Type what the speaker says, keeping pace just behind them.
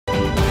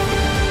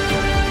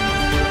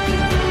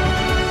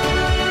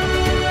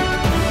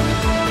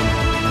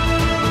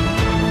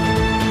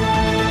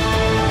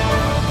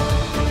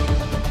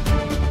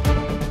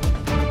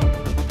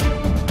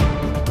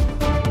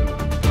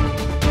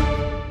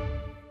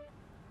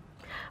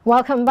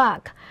Welcome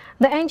back.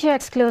 The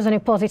NGX closed on a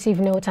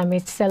positive note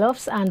amidst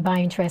sell-offs and buy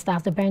interest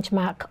as the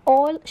benchmark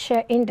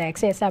all-share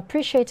index is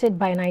appreciated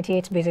by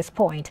 98 basis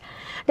points.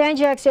 The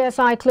NGX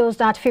CSI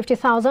closed at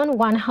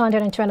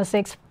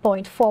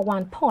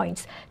 50,126.41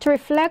 points to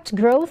reflect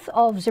growth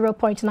of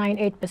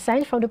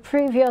 0.98% from the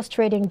previous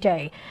trading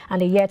day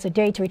and a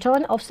year-to-date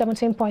return of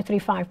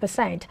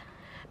 17.35%.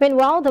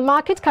 Meanwhile, the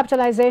market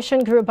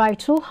capitalization grew by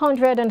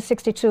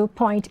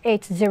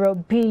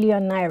 262.80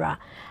 billion naira.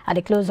 At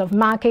the close of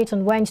market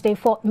on Wednesday,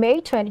 4th May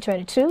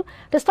 2022,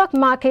 the stock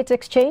market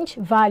exchange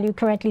value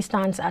currently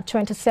stands at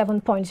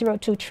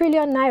 27.02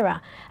 trillion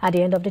naira at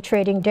the end of the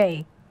trading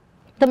day.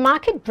 The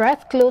market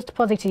breadth closed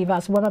positive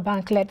as Wema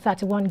Bank led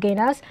 31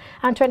 gainers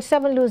and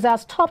 27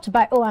 losers, topped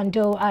by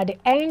O&O at the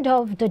end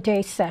of the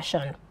day's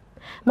session.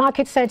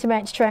 Market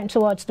sentiment trend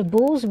towards the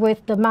bulls,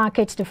 with the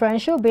market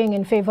differential being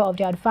in favor of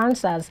the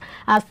advancers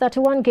as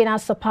 31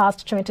 gainers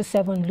surpassed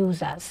 27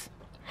 losers.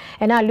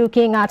 And now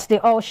looking at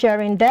the all-share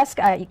index,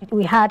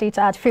 we had it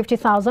at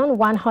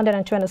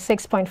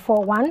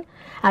 50,126.41,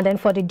 and then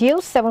for the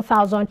deals,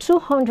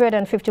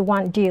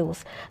 7,251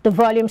 deals. The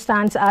volume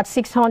stands at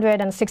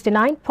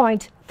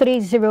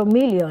 669.30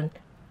 million.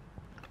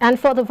 And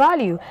for the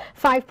value,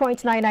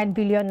 5.99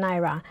 billion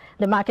naira.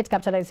 The market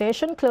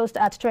capitalization closed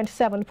at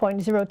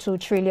 27.02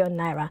 trillion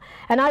naira.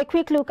 And now a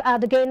quick look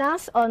at the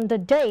gainers on the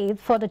day.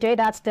 For the day,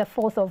 that's the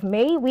 4th of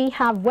May, we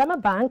have Wema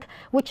Bank,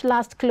 which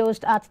last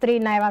closed at 3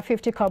 naira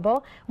 50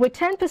 kobo, with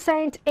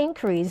 10%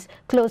 increase,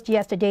 closed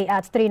yesterday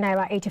at 3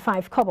 naira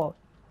 85 kobo.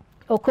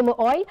 Okumu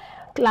Oil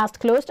last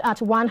closed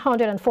at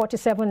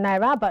 147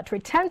 naira, but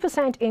with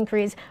 10%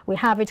 increase, we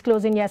have it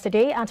closing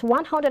yesterday at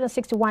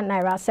 161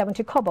 naira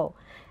 70 kobo.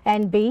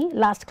 NB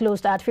last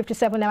closed at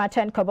 57 naira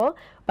 10 kobo,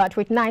 but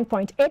with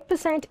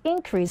 9.8%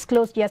 increase,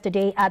 closed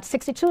yesterday at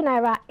 62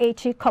 naira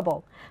 80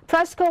 kobo.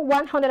 Presco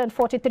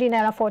 143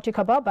 naira 40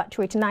 kobo, but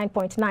with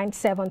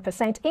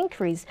 9.97%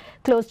 increase,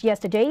 closed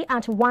yesterday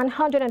at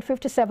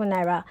 157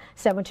 naira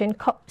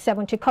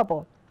 70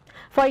 kobo.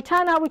 For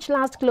Etana, which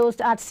last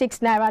closed at 6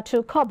 naira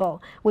 2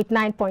 kobo with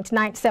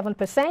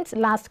 9.97%,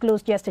 last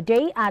closed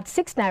yesterday at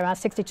 6 naira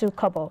 62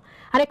 kobo.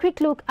 And a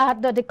quick look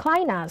at the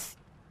decliners.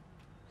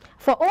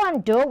 For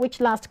O&O, which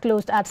last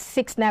closed at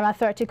 6 naira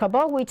 30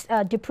 kobo with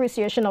a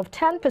depreciation of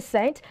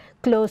 10%,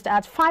 closed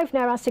at 5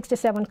 naira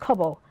 67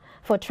 kobo.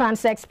 For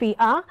Transex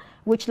PR,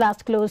 which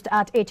last closed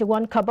at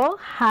 81 kobo,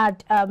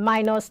 had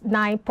minus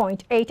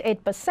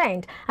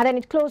 9.88%, and then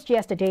it closed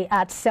yesterday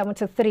at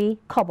 73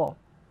 kobo.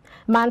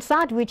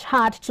 Mansard, which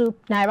had 2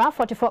 naira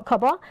 44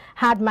 kobo,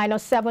 had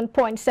minus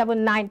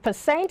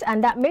 7.79%,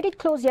 and that made it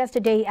close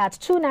yesterday at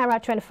 2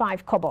 naira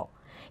 25 kobo.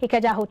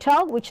 Ikeja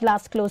Hotel, which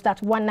last closed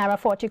at 1 naira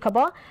 40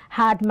 kobo,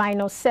 had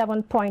minus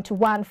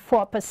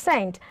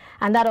 7.14%,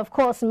 and that of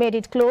course made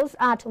it close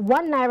at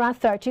 1 naira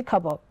 30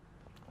 kobo.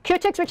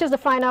 Qtex, which is the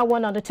final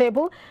one on the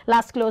table,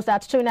 last closed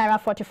at 2 naira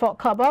 44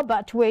 kobo,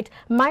 but with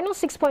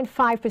minus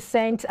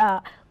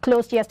 6.5%,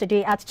 closed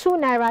yesterday at 2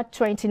 naira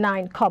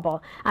 29 kobo.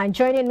 And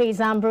joining me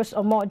is Ambrose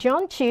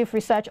Omodion, Chief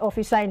Research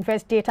Officer,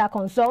 Invest Data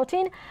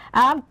Consulting.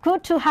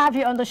 Good to have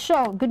you on the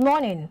show. Good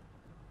morning.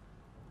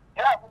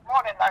 Yeah, good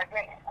morning,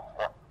 Nigel.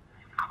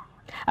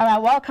 All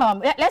right,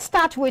 welcome. Let's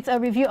start with a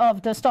review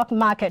of the stock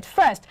market.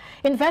 First,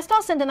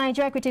 investors in the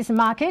Nigeria equities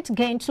market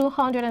gained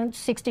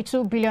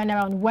 262 billion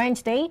naira on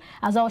Wednesday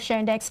as all-share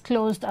index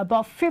closed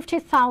above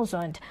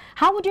 50,000.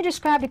 How would you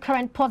describe the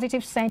current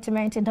positive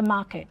sentiment in the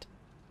market?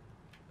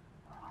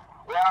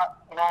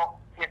 Well,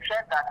 you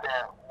said that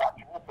what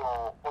you need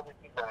to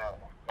positive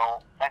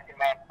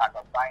sentiment and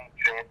the buying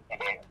trade in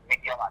the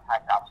medium and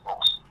high cap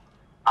stocks.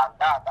 And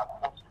that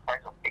puts the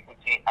price of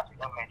equity, as you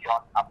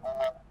mentioned,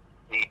 above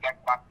the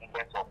benchmark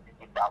index of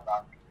 50,000.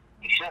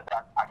 It shows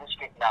that at this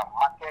rate now,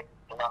 market,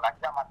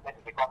 Nigeria market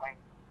is becoming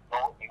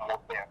the most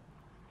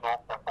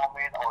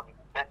performing or the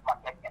best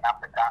market in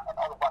Africa and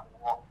all over the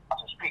world as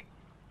we speak.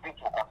 Due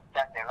to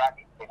consistent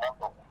rally in the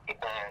month of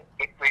April,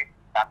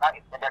 that now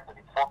is headed to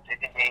the 4th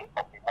trading day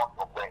of the month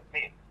of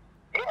May.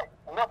 Yes,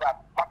 we know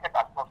that market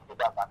has crossed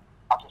 50,000.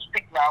 As we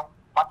speak now,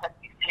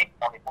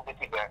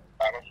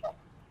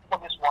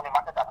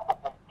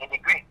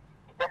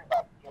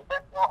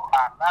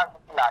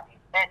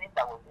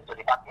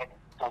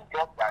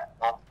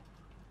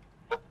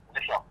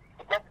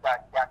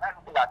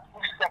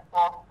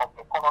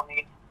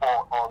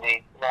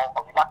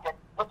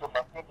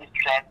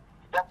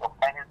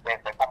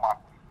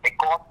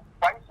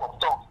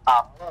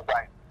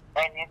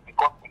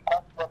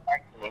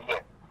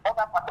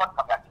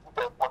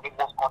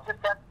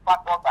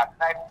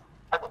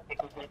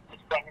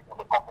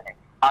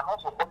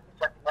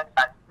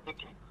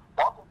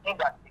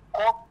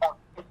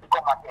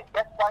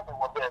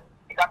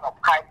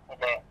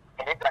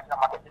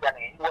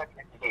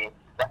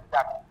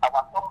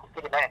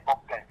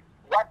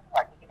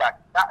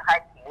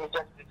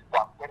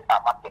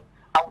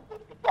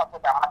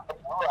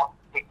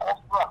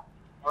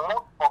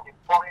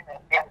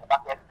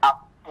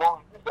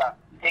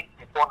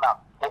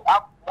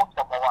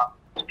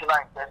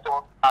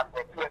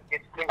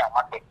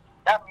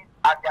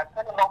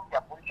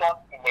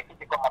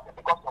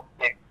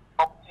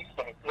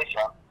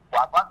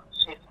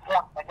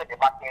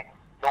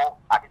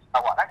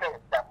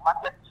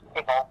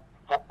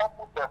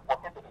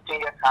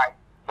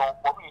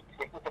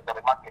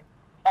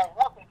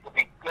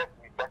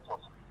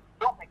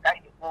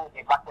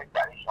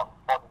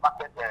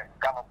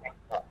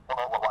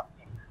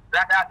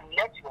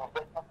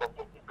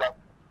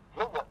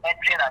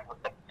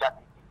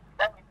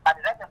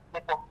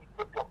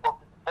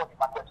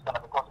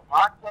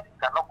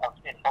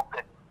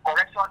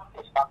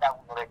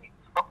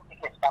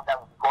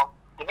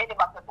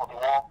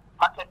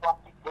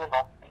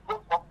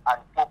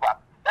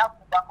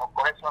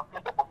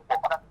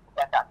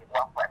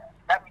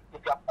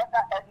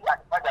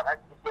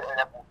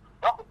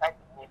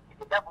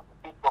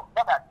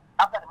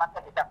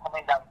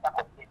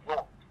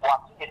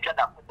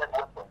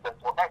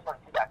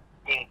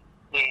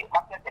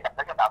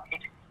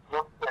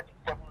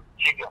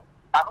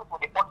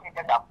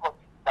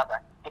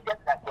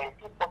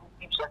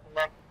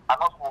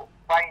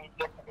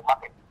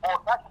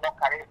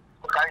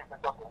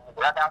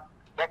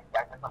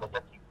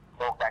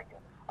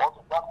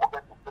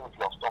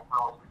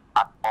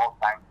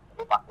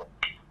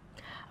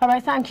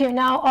 Thank you.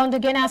 Now, on the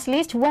gainers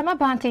list, Wema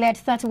Bank led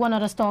 31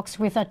 other stocks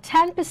with a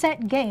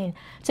 10% gain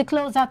to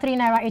close at 3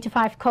 naira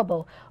 85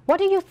 kobo. What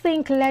do you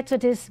think led to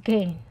this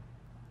gain?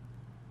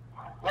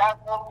 Yeah,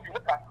 well, if you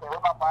look at the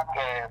Wema Bank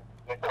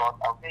result,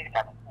 I'll say it's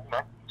an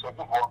improvement. So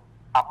good one.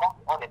 Among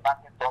all the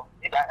banking stocks,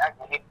 I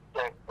believe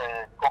the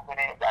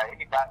company,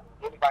 any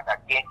bank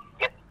that gained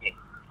yesterday.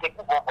 It's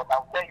a good one, but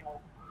I'll tell you,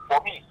 for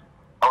me,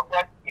 I'll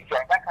tell you, if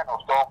you're in that kind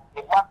of stock,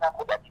 the one time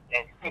that you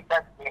can see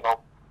that's going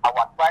up,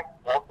 our price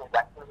also is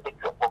actually take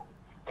your profit.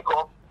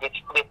 Because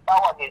the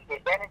power, the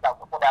earnings that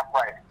support that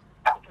price,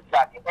 and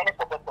that the earnings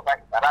for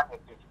that is around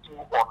 52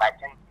 or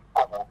 19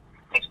 kobo,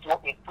 it's too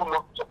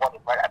low to support the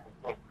price at the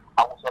same.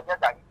 I would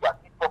suggest that if you are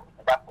still profit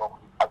in that stock,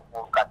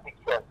 you can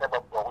take yourself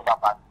up for Wema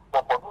Bank.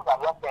 But for those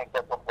that want to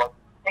invest, of course,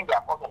 I think they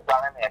are also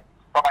planning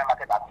proper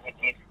market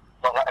activities,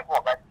 so that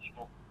everyone that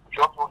issue, if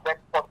you also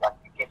get such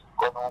activities,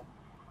 going to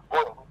go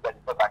and look at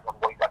the bank,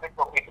 but you can make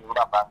profit in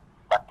Wema Bank,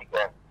 but take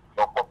your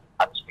profit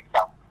and speak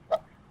down.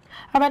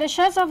 All right, the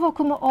shares of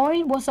Okumu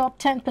Oil was up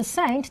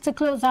 10% to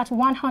close at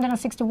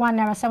 161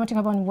 naira 70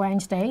 kobo on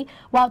Wednesday,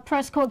 while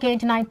Presco gained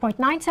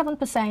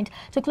 9.97%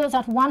 to close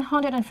at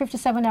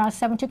 157 naira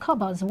 70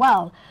 kobo as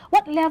well.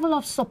 What level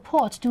of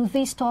support do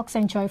these stocks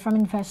enjoy from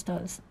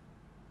investors?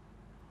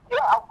 Yeah,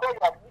 I'll tell you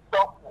that these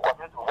stocks will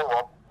continue to go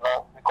up,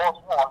 because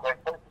one, there's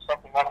 30%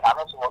 in and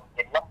also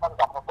the numbers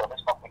are not for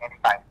this company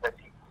anytime. Let's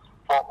see.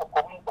 For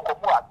Okumu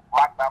has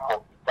marked down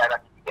for this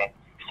direct dividend.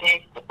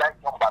 See the price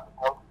number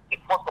because the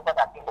first quarter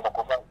that came from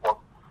Okumu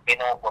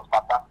was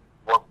fantastic,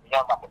 was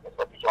beyond market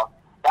expectation.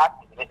 That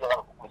is the reason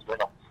why Okumu is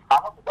going up. And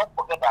also don't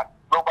forget that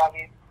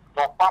globally,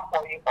 palm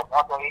oil or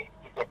not oil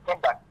is a thing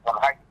that is on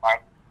high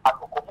demand. And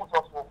Okumu is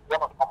also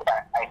one of the companies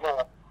that I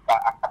know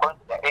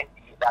according to the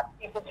NDA that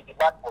even the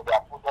demand for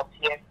their products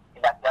here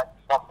in Nigeria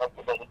is not met.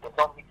 They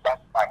don't meet that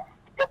demand.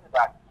 Because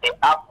that they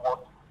have one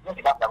new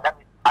demand that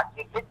is at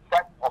the big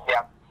price of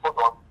their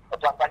products,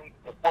 it's actually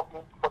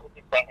reporting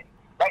positive benefits.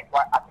 That is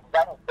why as a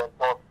design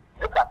investor,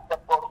 look at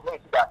sectors where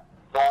you see that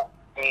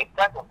the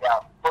price of their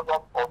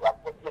products or their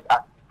services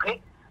are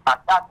decreased, and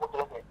that's what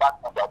will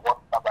impact on their work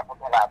on their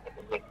bottom line.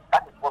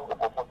 That is what the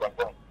Okumu is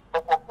doing.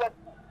 So for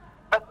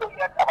Presco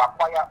yet have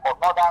acquired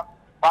another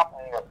palm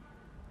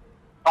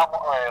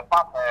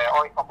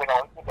oil company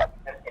or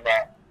in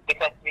a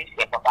different place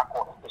in Port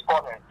Harcourt. It's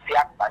called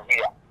Fiat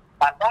Nigeria.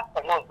 And that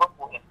alone is going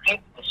to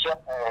increase the share,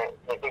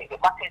 the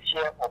market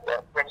share of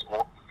the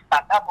Presco,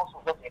 and that's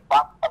also going to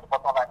impact on the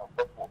bottom line of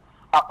Presco.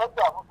 And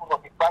Presco has also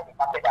notified the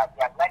market that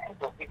they are likely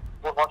to give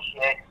bonus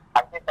shares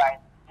at the time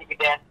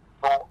dividends,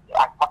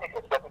 as market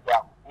expecting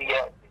their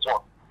year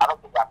result. I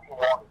don't think that's one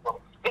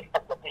result. This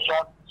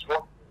expectation is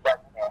what is that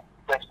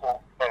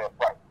Presco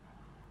price.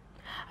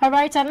 All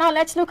right, and now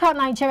let's look at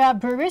Nigeria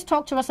Breweries.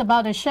 Talk to us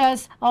about the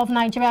shares of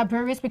Nigeria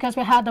Breweries because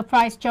we had the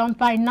price jump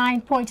by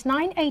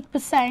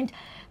 9.98%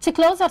 to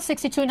close at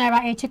 62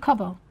 naira 80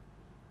 kobo.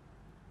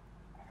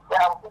 Yeah,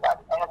 I would say that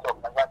the earnings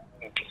of Nigeria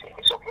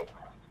Breweries is okay.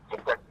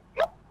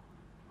 Yeah.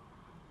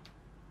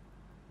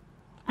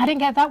 I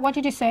didn't get that. What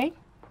did you say?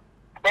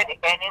 Then the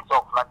earnings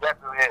of Nigeria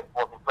Breweries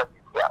was impressive.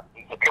 Yeah,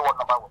 the K1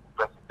 number was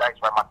impressive. That is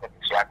why market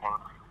is reacting,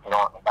 in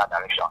that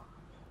direction.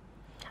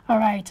 All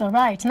right, all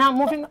right. Now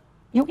moving.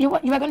 You were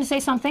going to say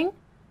something?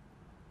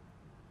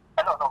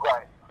 No, go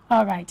ahead.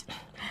 All right.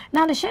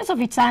 Now, the shares of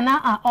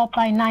Itana are up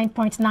by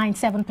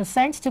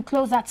 9.97% to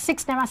close at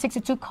 6 naira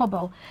 62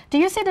 kobo. Do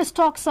you see the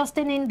stock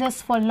sustaining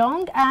this for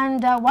long?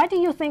 And why do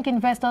you think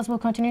investors will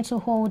continue to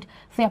hold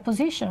their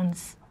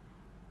positions?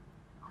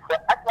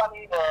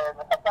 Actually,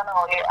 Itana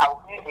Oil, I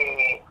will say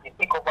the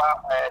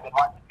takeover, the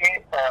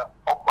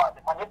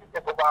mandate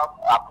takeover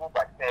approved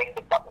by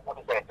the Department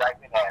of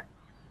driving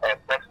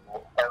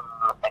Presco,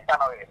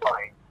 Itana Oil,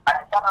 sorry. And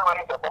Itana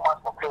Oil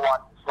performance for Q1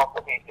 is not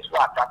okay, it's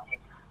not attractive.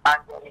 And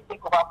the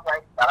takeover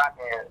price around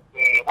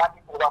the one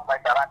takeover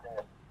price around the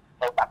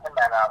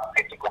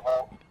 50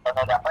 kobo, and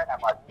the price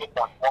about 8.10%.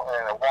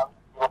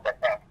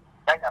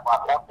 That's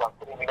about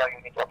 1.3 million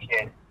units of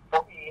shares. So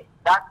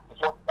that is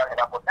what is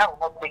done, but that will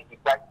not take the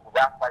price to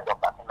that price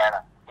of 13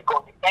 naira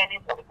because the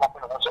earnings of the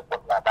company will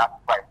support that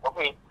price.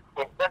 Okay,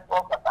 the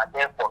investors that are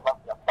there for not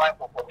the price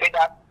for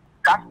traders,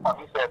 cash on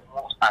this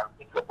moves and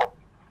take the profit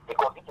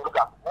because if you look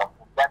at what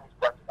to get this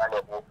price to that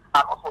level,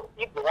 and also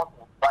if they want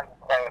to buy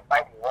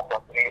the 1.3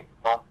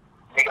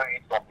 million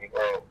units of the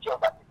shares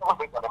that is not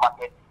based on the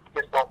market,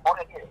 this is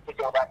already a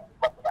shareholder in the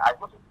company. I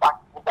go to back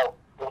people,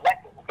 they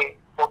like to okay,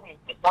 for me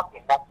it's not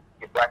enough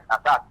to the price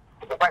and that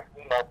if the price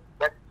is enough,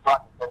 let's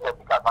not take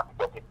advantage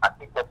of it and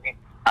take profit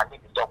and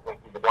take the stock going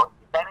to the board.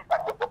 The earnings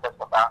that the process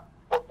for that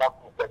was not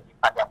impressive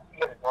and their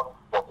fee result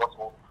was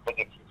also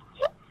negative.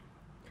 Yeah.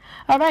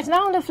 All right,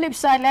 now on the flip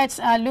side, let's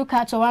look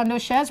at Owando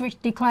shares, which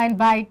declined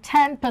by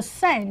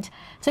 10%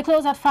 to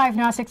close at 5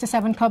 naira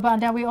 67 kobo.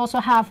 And then we also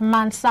have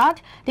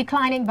Mansard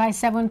declining by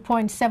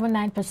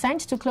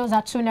 7.79% to close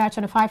at 2 naira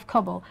 25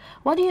 kobo.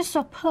 What do you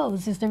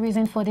suppose is the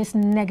reason for this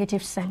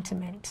negative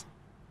sentiment?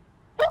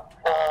 Yeah,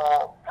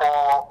 for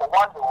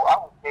Owando, I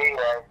would say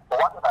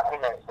Owando has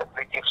been a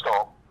speculative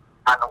stock,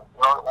 and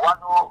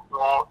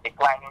Owando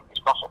declining is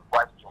not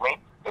surprise to me.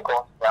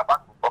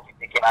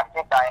 again. At the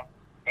same time,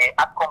 the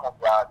outcome of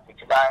the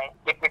April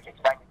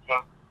 29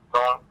 meeting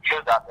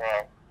shows that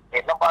the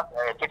numbers,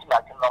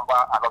 2019 number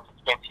and up to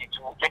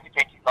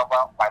 2020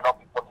 number might not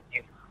be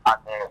positive, and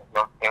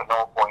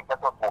for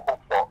investors to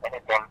hope for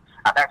anything,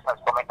 and that's why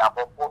it's coming down.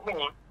 But for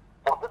me,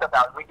 for those that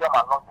are medium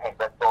and long-term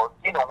investors,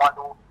 you don't want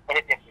to do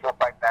anything below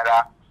 5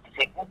 naira. It's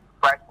a good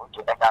price for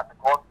you to enter,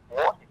 because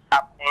what is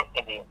happening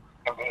in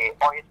the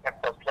oil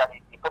sector,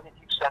 especially the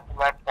positive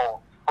sentiment or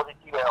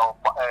positive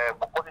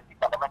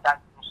fundamental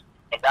news,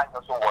 and that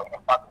also will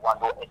impact one,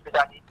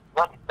 especially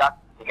when they start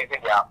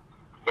delivering their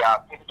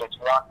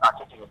 2021 and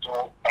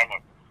 2022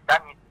 earnings.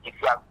 That means if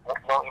you are in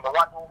the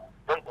one who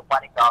going to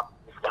panic out,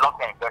 it's the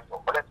long-term investor,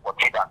 but that's for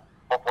traders.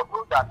 But for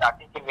those that are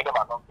thinking medium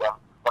and long-term,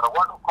 for the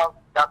one who comes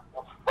that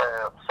 5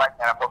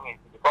 naira for me,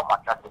 it become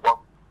attractive, because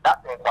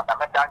that's a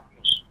fundamental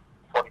news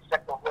for the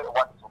sector where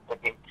one is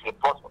operating. It's a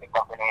plus for the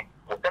company.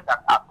 The set that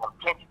as from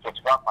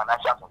 2021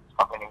 financials of this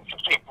company, we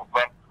should see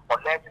improvement,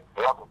 unless they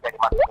want to tell the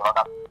market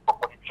another. But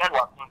for the trend we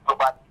are seeing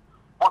globally,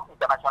 both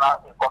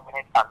international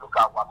companies and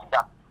local, we are seeing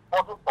that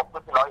all those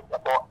operating oil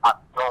sector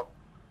are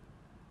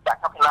they're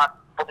talking about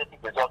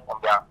positive results from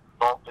their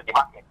to the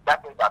market.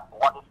 That is that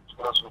one of the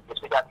especially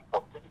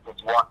for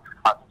 2021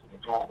 and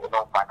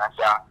 2022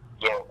 financial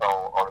year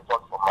or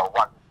results from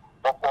one.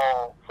 But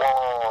for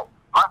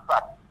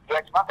Master,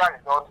 yes, Master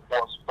result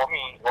was for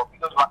me was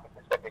because market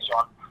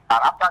expectation, and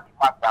after the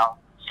markdown,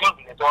 seeing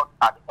the result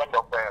at the end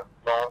of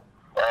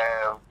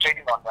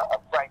trading on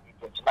Friday,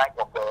 29th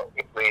of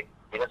April,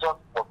 the result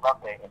was not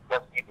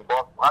impressive,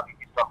 because having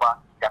this number,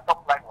 their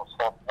top line was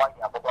up while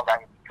their bottom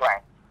line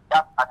declined.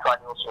 That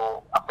actually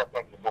also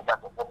affected the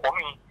movement. But for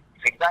me,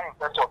 if it's an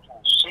investor to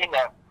see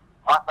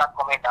Master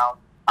coming down,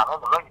 and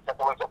also knowing the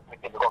sector ways of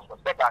operating, because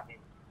respect that the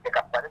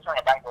capitalization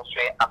in that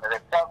industry and the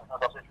reform in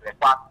industry to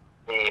impact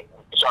the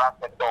insurance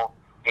sector.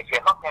 If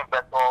you're not an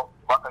investor,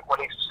 you want to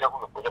equally save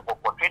your project. But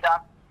for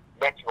traders,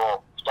 let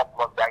your stop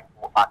loss guide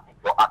you and take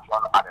your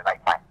action at the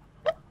right time.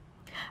 Yeah.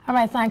 All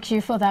right, thank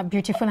you for that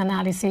beautiful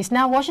analysis.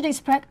 Now, what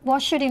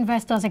should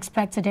investors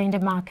expect today in the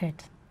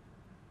market?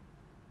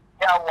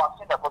 Yeah, we have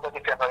seen the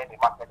positive trend in the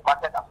market. The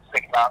market, as we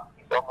speak now,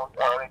 is almost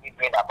already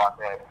doing about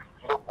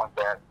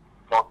 0.3%.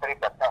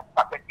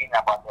 Market being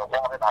about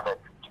 154.20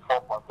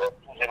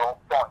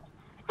 points.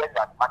 Because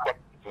that market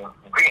is in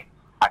green.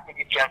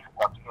 Activity trend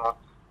will continue.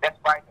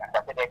 Despite, as I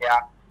said earlier,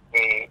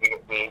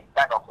 the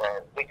kind of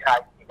big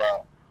hike in the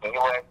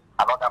US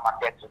and other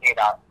markets today,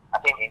 that I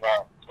think in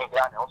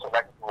England also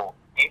like to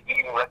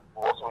EU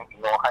also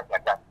hike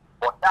like that.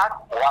 But that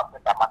will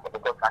affect the market,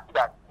 because I see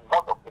that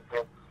most of the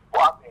people who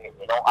have a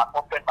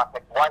corporate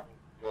market, while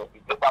the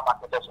global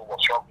market also was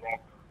struggling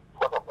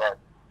because of the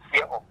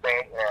fear of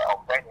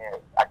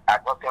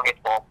adjusting rate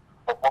up.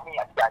 But for me,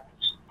 I think that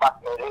this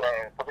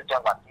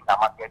position vaccine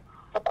market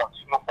will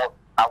continue, but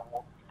I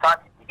will start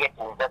to get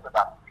to investors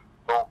that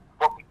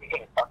profit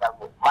taking is standard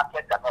with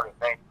market cannot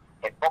remain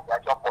a top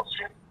reaction for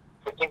shift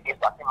between this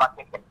vaccine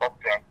market and top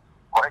trend,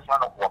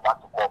 correction of water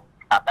to come,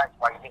 and that's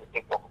why you need to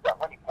take profit. And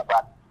when you go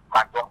back,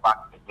 can jump back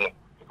again,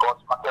 because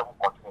market will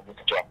continue this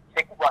trend.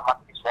 Take one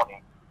market this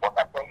morning, but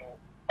I tell you,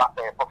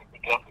 profit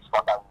taking is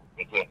standard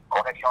again,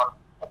 correction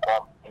will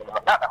come.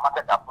 Now the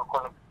market are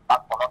broken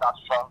back for another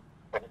strong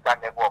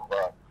resistance level of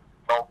 50,180,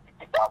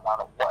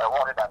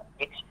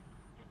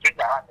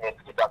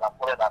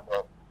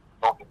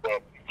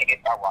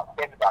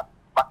 50,400 that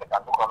market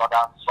can look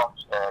another strong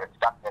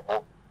resistance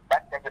level.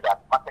 That tells you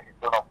that market is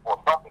going up for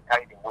not be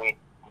carried away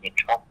with the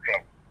Trump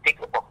trend. Take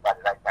the profit at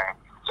the right time,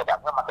 so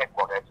that when market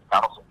corrects, you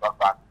can also jump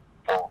back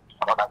for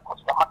another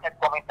cost. The market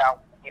coming down,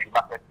 give the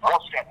market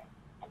more strength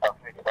to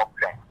continue the up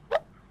trend. Yeah.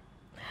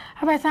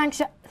 All right,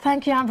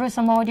 thank you, Ambrose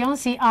Amodion,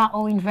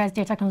 CRO Invest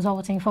Data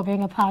Consulting, for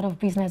being a part of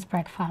Business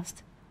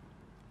Breakfast.